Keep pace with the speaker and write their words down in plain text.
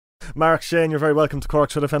Mark, Shane, you're very welcome to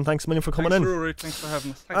Cork Shred FM. Thanks a million for coming in. Ruairi, thanks for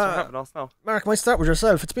having us. Thanks for having us now. Mark, might start with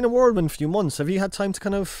yourself. It's been a whirlwind few months. Have you had time to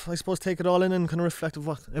kind of, I suppose, take it all in and kind of reflect of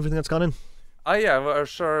what everything that's gone in? Yeah, well,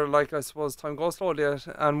 sure, like I suppose time goes slowly,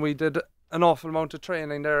 and we did an awful amount of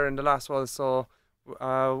training there in the last while, so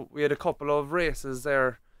we had a couple of races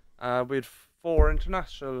there. We had 4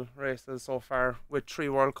 international races so far with 3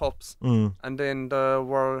 World Cups, and then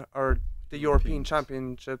the European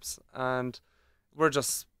Championships, and we're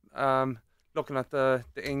just looking at the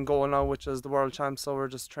end goal now, which is the World Champs, so we're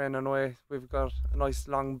just training away. We've got a nice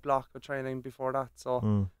long block of training before that,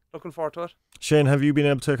 so looking forward to it. Shane, have you been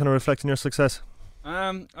able to kind of reflect on your success?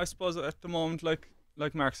 I suppose at the moment,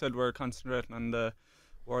 like Mark said, we're concentrating on the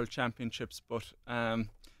World Championships, but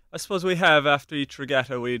I suppose we have, after each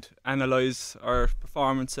regatta, we'd analyse our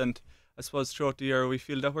performance, and I suppose throughout the year we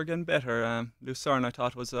feel that we're getting better. Lucerne, I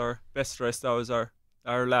thought, was our best race. That was our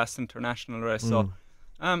last international race, so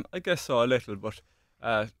I guess so a little, but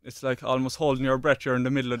it's like almost holding your breath. You're in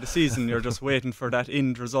the middle of the season, you're just waiting for that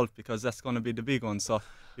end result, because that's going to be the big one, so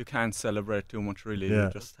you can't celebrate too much really. You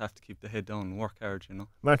just have to keep the head down and work hard, you know.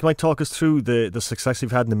 Mark, you might talk us through the success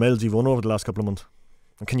you've had in the medals you've won over the last couple of months.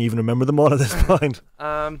 And can you even remember them all at this point?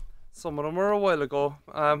 Some of them were a while ago.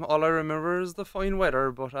 All I remember is the fine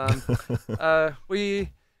weather, but we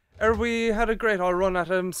had a great all run at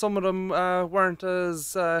them. Some of them weren't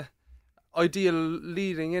as ideal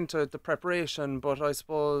leading into the preparation, but I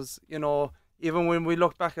suppose, you know, even when we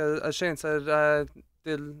look back, as Shane said, the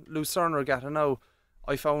Lucerne regatta now,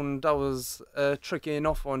 I found that was a tricky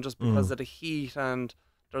enough one just because of the heat, and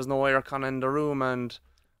there's no aircon in the room, and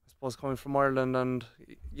I suppose coming from Ireland, and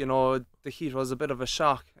you know, the heat was a bit of a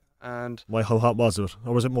shock. And why, how hot was it?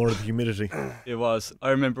 Or was it more of the humidity? It was. I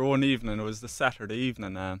remember one evening, it was the Saturday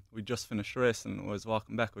evening, we just finished racing, and I was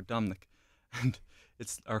walking back with Dominic, and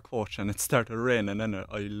it's our coach, and it started raining, and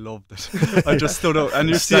I loved it. I just stood up, and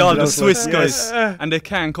you see all the Swiss guys, and they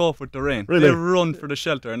can't cope with the rain. Really? They run for the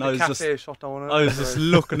shelter, and I was just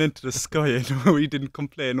looking into the sky, and we didn't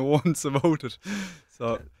complain once about it.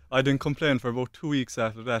 So I didn't complain for about 2 weeks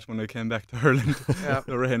after that when I came back to Ireland.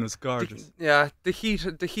 The rain was gorgeous. The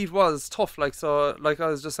heat was tough. Like I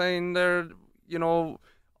was just saying there, you know,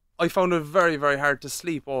 I found it very, very hard to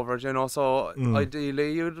sleep over it, you know, so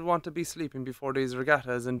ideally you'd want to be sleeping before these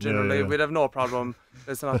regattas, and generally we'd have no problem.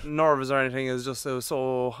 It's not nervous or anything, it's just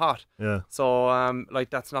so hot. So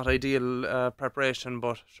like that's not ideal preparation,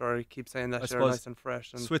 but sure, you keep saying that you're nice and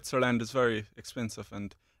fresh. And Switzerland is very expensive,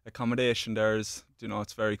 and accommodation there is, you know,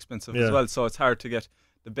 it's very expensive as well, so it's hard to get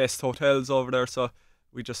the best hotels over there, so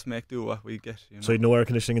we just make do what we get, you know. So you had no air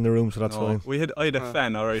conditioning in the room, so that's fine. I had a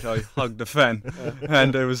fan, alright, I hugged the fan,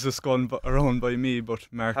 and it was just going around by me, but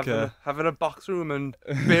Mark... Having a box room and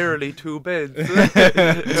barely 2 beds.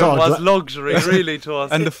 It was luxury, really, to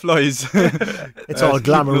us. And the flies. It's all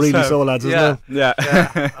glamour, really, so, lads, isn't it? Yeah.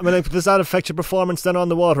 I mean, does that affect your performance then on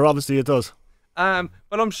the water? Obviously it does.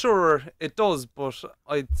 Well, I'm sure it does, but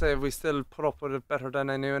I'd say we still put up with it better than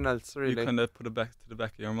anyone else, really. You kind of put it back to the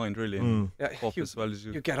back of your mind, really, and hope as well as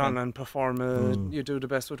you get on and perform. You do the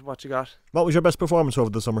best with what you got. What was your best performance over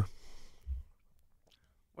the summer?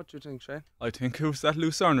 What do you think, Shane? I think it was that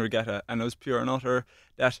Lucerne regatta, and it was pure and utter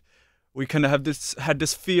that we kind of had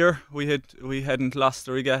this fear. We hadn't lost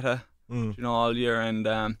the regatta, you know, all year, and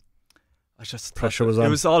I just pressure was on. It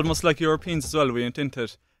was almost like Europeans as well. We went into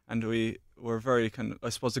it, and we were very kind of, I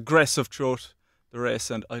suppose, aggressive throughout the race,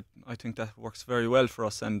 and I think that works very well for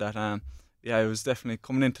us, and that it was definitely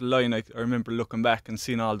coming into the line. I remember looking back and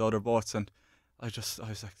seeing all the other boats, and I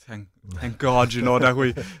was like, thank God, you know, that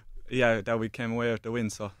we came away with the win.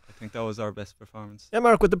 So I think that was our best performance. Yeah,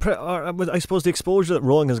 Mark, with I suppose the exposure that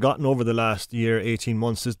rowing has gotten over the last year, 18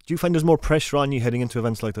 months, do you find there's more pressure on you heading into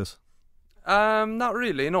events like this? Not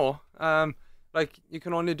really, no. Like, you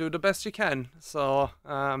can only do the best you can, so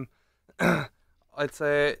I'd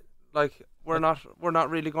say, like, we're not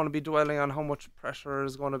really going to be dwelling on how much pressure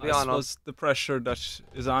is going to be on us. I suppose the pressure that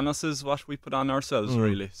is on us is what we put on ourselves,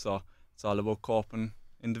 really. So it's all about coping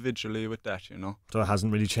individually with that, you know. So it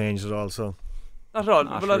hasn't really changed at all. So not at all.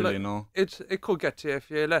 Not really, no. It could get to you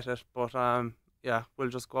if you let it, but we'll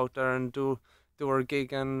just go out there and do our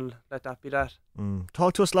gig and let that be that.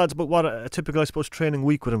 Talk to us, lads, about what a typical, I suppose, training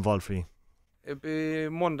week would involve for you. It'd be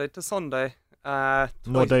Monday to Sunday.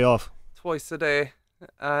 No day off. Twice a day,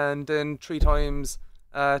 and then 3 times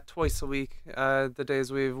twice a week, the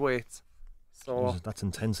days we have weights. So that's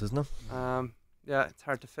intense, isn't it? It's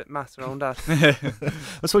hard to fit maths around that.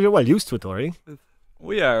 So you're well used to it, though, are you?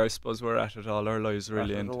 We are. I suppose we're at it all our lives,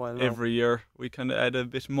 really, and every year we kind of add a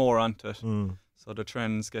bit more onto it. So the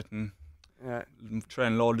training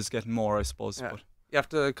load is getting more, I suppose. But you have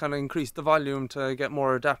to kind of increase the volume to get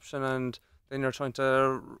more adaptation, and then you're trying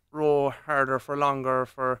to row harder for longer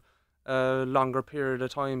for a longer period of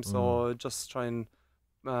time. So just try and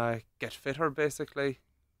get fitter, basically.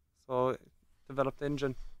 So develop the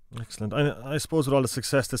engine. Excellent. I suppose with all the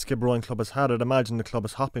success the Skibbereen Rowing Club has had, I'd imagine the club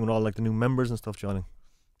is hopping with all like the new members and stuff joining.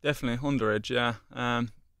 Definitely underage, yeah.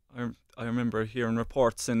 I remember hearing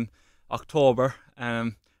reports in October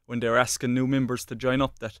when they were asking new members to join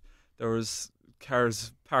up that there was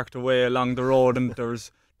cars parked away along the road and there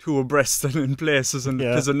was two abreast in places, and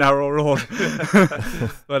it was a narrow road.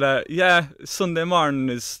 But yeah, Sunday morning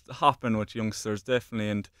is hopping with youngsters, definitely,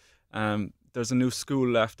 and there's a new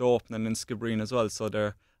school after opening in Skibbereen as well,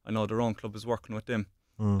 so I know the Rowing Club is working with them,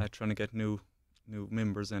 trying to get new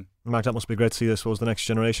members in. Mark, that must be great to see, I suppose, the next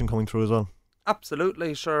generation coming through as well.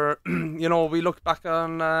 Absolutely, sure. You know, we look back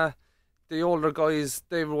on the older guys,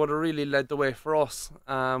 they would have really led the way for us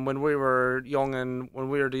when we were young, and when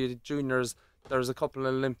we were the juniors. There's a couple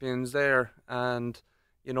of Olympians there, and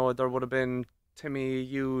you know, there would have been Timmy,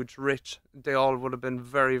 Huge, Rich. They all would have been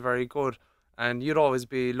very, very good, and you'd always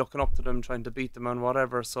be looking up to them, trying to beat them and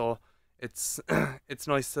whatever. So it's it's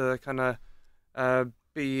nice to kind of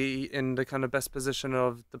be in the kind of best position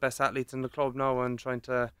of the best athletes in the club now, and trying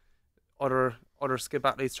to other skip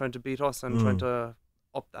athletes trying to beat us and trying to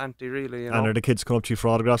up the ante, really. You know? And are the kids coming up to you for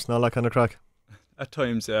autographs and all that kind of crack? At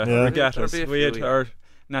times, yeah. Regattas. We had our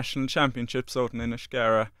national championships out in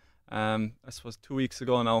Inishkara, I suppose 2 weeks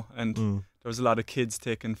ago now, and there was a lot of kids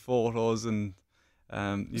taking photos, and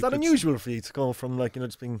is that unusual for you to go from, like, you know,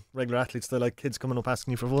 just being regular athletes to like kids coming up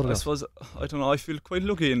asking you for photographs? I suppose, I don't know, I feel quite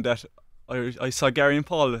lucky in that I saw Gary and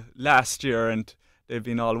Paul last year, and they've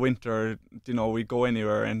been all winter, you know, we go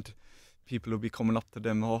anywhere and people will be coming up to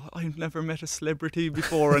them, oh, I've never met a celebrity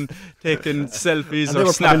before, and taking selfies and or they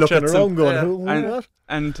were Snapchats looking around going, what?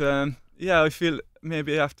 And yeah, I feel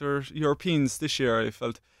maybe after Europeans this year, I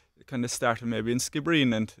felt it kind of started maybe in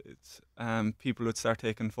Skibbereen, and it's people would start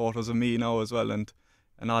taking photos of me now as well, and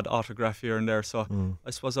an odd autograph here and there. So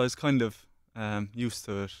I suppose I was kind of used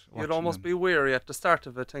to it. You'd almost be weary at the start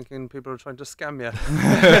of it, thinking people are trying to scam you.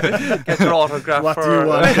 Get your autograph what for do you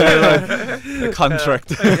want? a contract.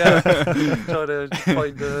 Try to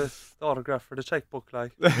find the autograph for the checkbook,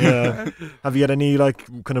 like. Yeah. Have you had any like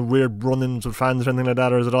kind of weird run-ins with fans or anything like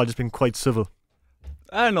that, or has it all just been quite civil?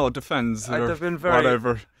 I know the fans they've been very,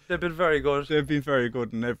 whatever. They've been very good. They've been very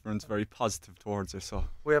good, and everyone's very positive towards it. So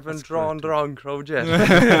we haven't drawn the wrong crowd yet.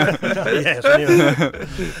 Yes.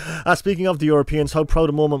 Speaking of the Europeans, how proud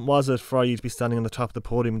a moment was it for you to be standing on the top of the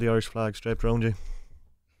podium with the Irish flag draped around you?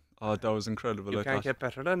 Oh, that was incredible. You can't get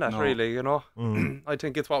better than that, really. You know, I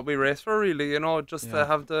think it's what we race for, really. You know, just to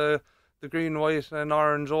have the green, white, and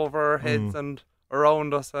orange over our heads and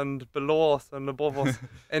around us and below us and above us,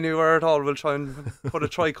 anywhere at all. We'll try and put a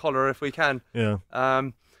tricolour if we can. Yeah.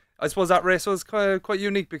 I suppose that race was quite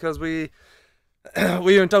unique because we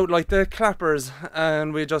went out like the clappers,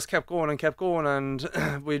 and we just kept going, and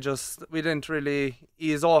we didn't really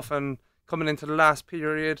ease off. And coming into the last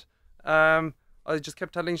period, I just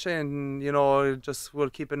kept telling Shane, you know, just we'll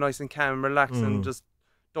keep it nice and calm and relaxed, and just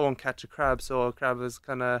don't catch a crab. So a crab is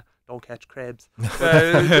kind of, don't catch crabs.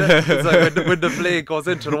 It's like when the blade goes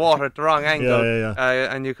into the water at the wrong angle,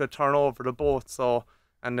 and you could turn over the boat, so,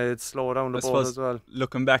 and it'd slow down the boat as well.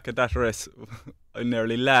 Looking back at that race, I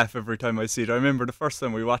nearly laugh every time I see it. I remember the first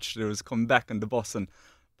time we watched it, was coming back on the bus, and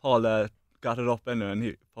Paul got it up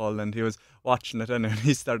anyway, and he was watching it anyway, and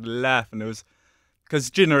he started laughing. It was because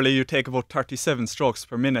generally you take about 37 strokes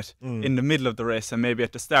per minute in the middle of the race, and maybe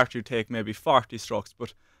at the start you take maybe 40 strokes,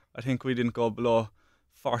 but I think we didn't go below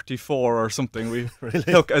 44 or something. We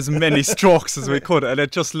took as many strokes as we could, and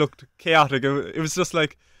it just looked chaotic. It was just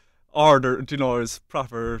like order, you know, it was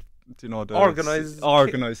proper, you know, the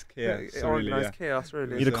organised chaos. Organised chaos,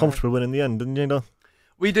 really. You had a comfortable win in the end, didn't you, though?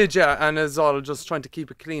 We did, yeah, and it's all just trying to keep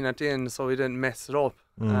it clean at the end so we didn't mess it up.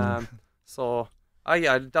 So,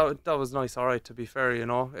 yeah, that was nice, alright, to be fair, you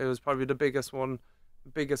know. It was probably the biggest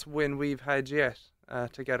win we've had yet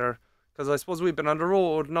together, because I suppose we've been on the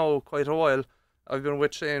road now quite a while. I've been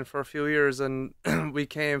with Shane for a few years, and we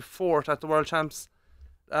came fourth at the World Champs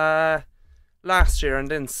last year,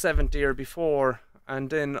 and then 7th year before,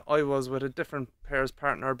 and then I was with a different pairs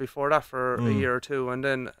partner before that for a year or two, and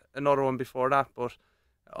then another one before that, but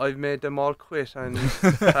I've made them all quit, and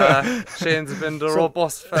Shane's been the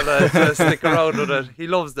robust fella to stick around with it. He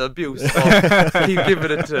loves the abuse, so keep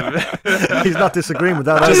giving it to him. He's not disagreeing with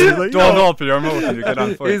that. Don't open your mouth and you get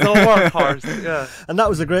on fire. He's a workhorse, yeah. And that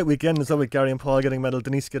was a great weekend as well, with Gary and Paul getting a medal,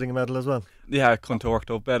 Denise getting a medal as well. Yeah, it couldn't have worked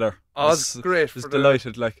out better. Oh, it's great. I was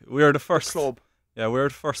delighted. Like, we were the first club. Yeah, we were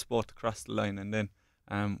the first boat to cross the line, and then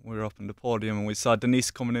we were up on the podium and we saw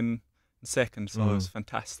Denise coming in second, so it was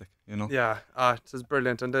fantastic, you know. Yeah, it was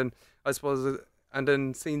brilliant. And then I suppose, and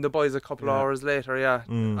then seeing the boys a couple of hours later, it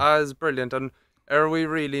was brilliant. And we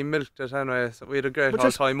really milked it anyway. So we had a great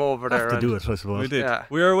old time over there. To do it, I suppose. We did. Yeah.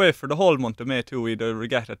 We were away for the whole month of May too. We had a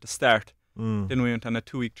regatta at the start. Then we went on a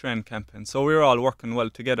 2-week training campaign. So we were all working well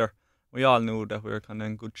together. We all knew that we were kind of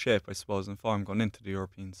in good shape, I suppose, and form going into the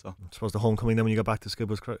European. So I suppose the homecoming then when you got back to Skib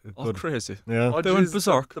was good. Crazy. Yeah. They went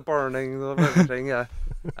berserk. The burning of everything, yeah.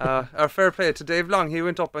 Our fair play to Dave Long. He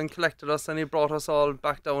went up and collected us and he brought us all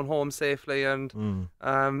back down home safely. And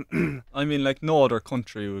I mean, like, no other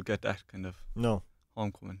country would get that kind of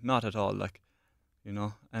homecoming. Not at all, like, you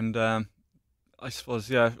know. And I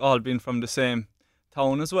suppose, all being from the same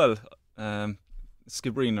town as well.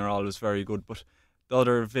 Skibbereen are always very good, but the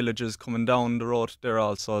other villages coming down the road, they're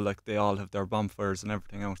also like, they all have their bonfires and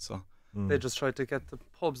everything out, so they just tried to get the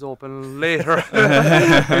pubs open later.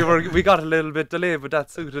 we got a little bit delayed, but that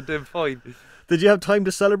suited them fine. Did you have time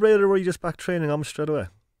to celebrate it, or were you just back training almost straight away?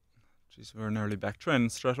 Jeez, we were nearly back training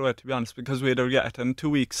straight away, to be honest, because we had a regatta in 2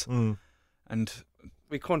 weeks, and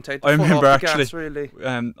we couldn't take the I foot remember off the actually gas, really.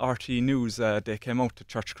 RT News, they came out to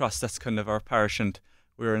Church Cross, that's kind of our parish, and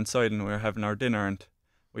we were inside and we were having our dinner, and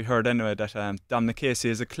we heard anyway that Dominic Casey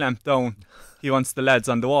is a clamp down. He wants the lads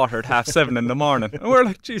on the water at 7:30 in the morning. And we're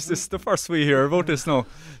like, Jesus, this is the first we hear about this now.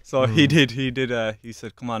 So he did. He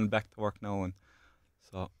said, come on, back to work now. And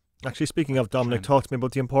so, actually, speaking of Dominic, talk to me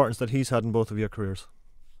about the importance that he's had in both of your careers.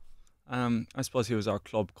 I suppose he was our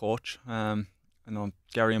club coach. I know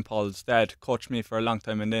Gary and Paul's dad coached me for a long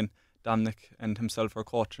time, and then Dominic and himself were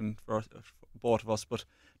coaching for both of us. But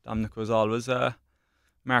Dominic was always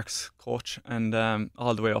Mark's coach, and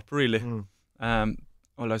all the way up, really.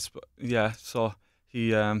 So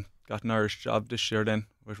he got an Irish job this year then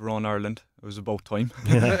with Rowan Ireland. It was about time.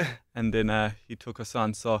 And then he took us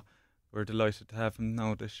on, so we're delighted to have him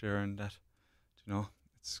now this year, and that, you know,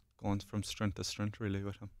 it's going from strength to strength really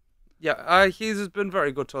with him. Yeah, he's been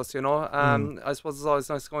very good to us, you know. I suppose it's always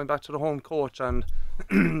nice going back to the home coach, and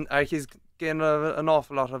he's gained an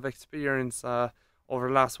awful lot of experience over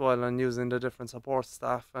the last while and using the different support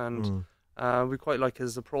staff, and we quite like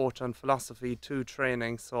his approach and philosophy to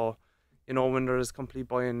training. So, you know, when there is complete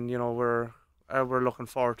buy-in, you know, we're looking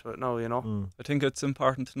forward to it now, you know. I think it's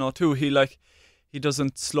important to know too, he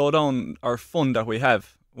doesn't slow down our fun that we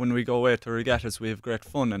have. When we go away to regattas, we have great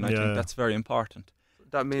fun, and I think that's very important.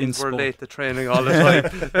 That means we're late to training all the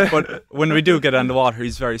time. But when we do get on the water,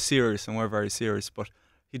 he's very serious and we're very serious, but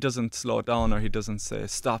he doesn't slow down, or he doesn't say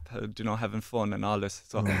stop, you know, having fun and all this.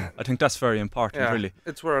 So I think that's very important, really.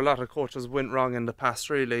 It's where a lot of coaches went wrong in the past,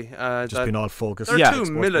 really. Just being all focused. They're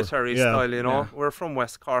too military style, you know. We're from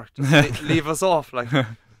West Cork. Just leave us off, like.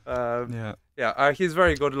 He's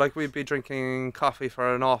very good. Like, we'd be drinking coffee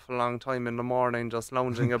for an awful long time in the morning, just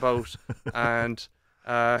lounging about, and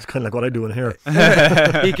it's kind of like what I do in here.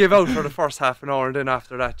 He give out for the first half an hour, and then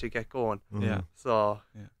after that you get going.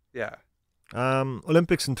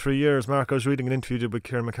 Olympics in 3 years. Mark, I was reading an interview you did with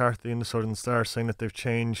Kieran McCarthy in the Southern Star, saying that they've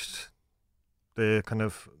changed the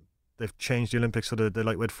Olympics, so the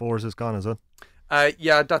lightweight fours is gone, is it?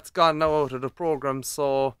 That's gone now out of the programme.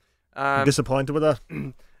 So you disappointed with that?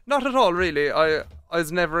 Not at all, really. I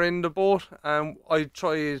was never in the boat. I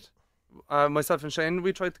tried, myself and Shane,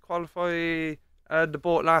 we tried to qualify the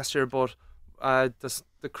boat last year, but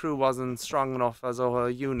the crew wasn't strong enough as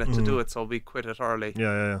a unit to do it, so we quit it early.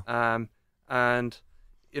 And,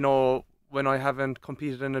 you know, when I haven't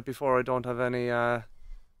competed in it before, I don't have any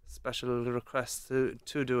special requests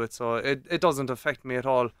to do it, so it doesn't affect me at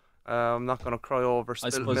all. I'm not going to cry over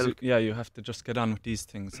spilled milk. You have to just get on with these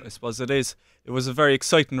things. I suppose it was a very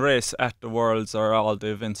exciting race at the Worlds or all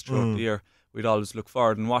the events throughout the year. We'd always look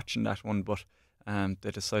forward and watching that one, but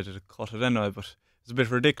they decided to cut it anyway. But it's a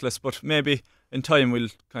bit ridiculous, but maybe in time we'll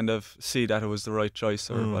kind of see that it was the right choice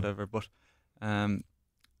or whatever. But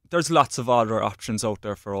there's lots of other options out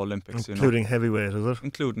there for Olympics, including heavyweight, is it?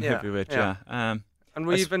 Including heavyweight, yeah. And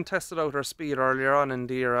we even tested out our speed earlier on in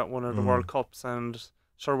the year at one of the World Cups, and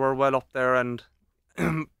sure, we're well up there, and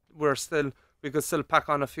we could still pack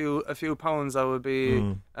on a few pounds. That would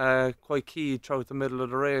be quite key throughout the middle of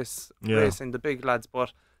the race, racing the big lads,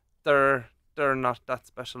 but they're not that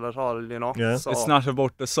special at all, you know. Yeah. So it's not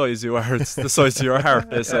about the size you are, it's the size of your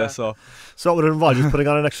heart, they say. So what would it involve? Just putting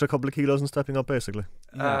on an extra couple of kilos and stepping up, basically?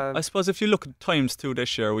 I suppose if you look at times too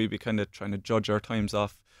this year, we'd be kind of trying to judge our times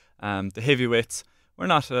off the heavyweights. We're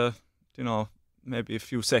not, maybe a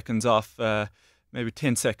few seconds off, maybe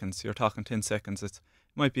 10 seconds. You're talking 10 seconds. It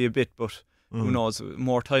might be a bit, but who knows?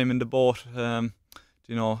 More time in the boat,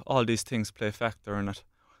 all these things play a factor in it.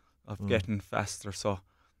 of getting faster. So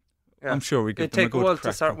Yeah. I'm sure we It get them a take a good while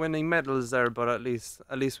crack. to start winning medals there, but at least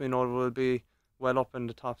we know we'll be well up in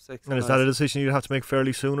the top 6. And is that a decision you'd have to make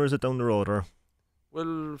fairly soon, or is it down the road? Or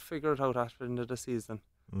We'll figure it out at the end of the season.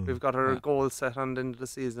 Mm. We've got our Yeah. goals set on the end of the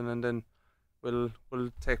season, and then we'll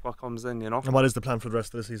take what comes in, you know. And what is the plan for the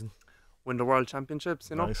rest of the season? Win the World Championships,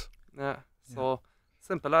 you know. Nice. Yeah. So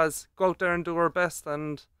simple as go out there and do our best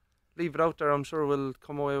and leave it out there. I'm sure we'll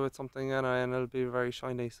come away with something anyway, and it'll be very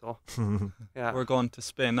shiny. So yeah. We're going to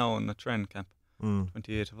Spain now on a training camp, Mm.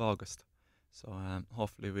 28th of August. So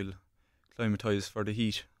hopefully we'll climatise for the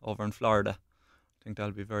heat over in Florida. I think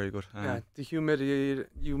that'll be very good. Yeah, the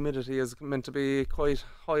humidity is meant to be quite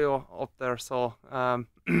high up there, so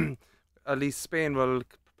at least Spain will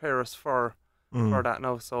prepare us for that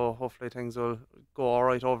now. So hopefully things will go all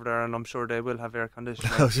right over there, and I'm sure they will have air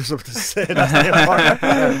conditioning. I was just about to say that's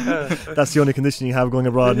the only condition you have going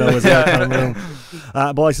abroad now. Is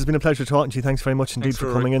boys, it's been a pleasure talking to you. Thanks very much indeed Thanks for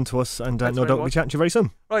for coming in to us, and Thanks no very doubt we'll be much. chatting to you very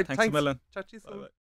soon. Right, Thanks a million. Chat to you soon. Bye-bye.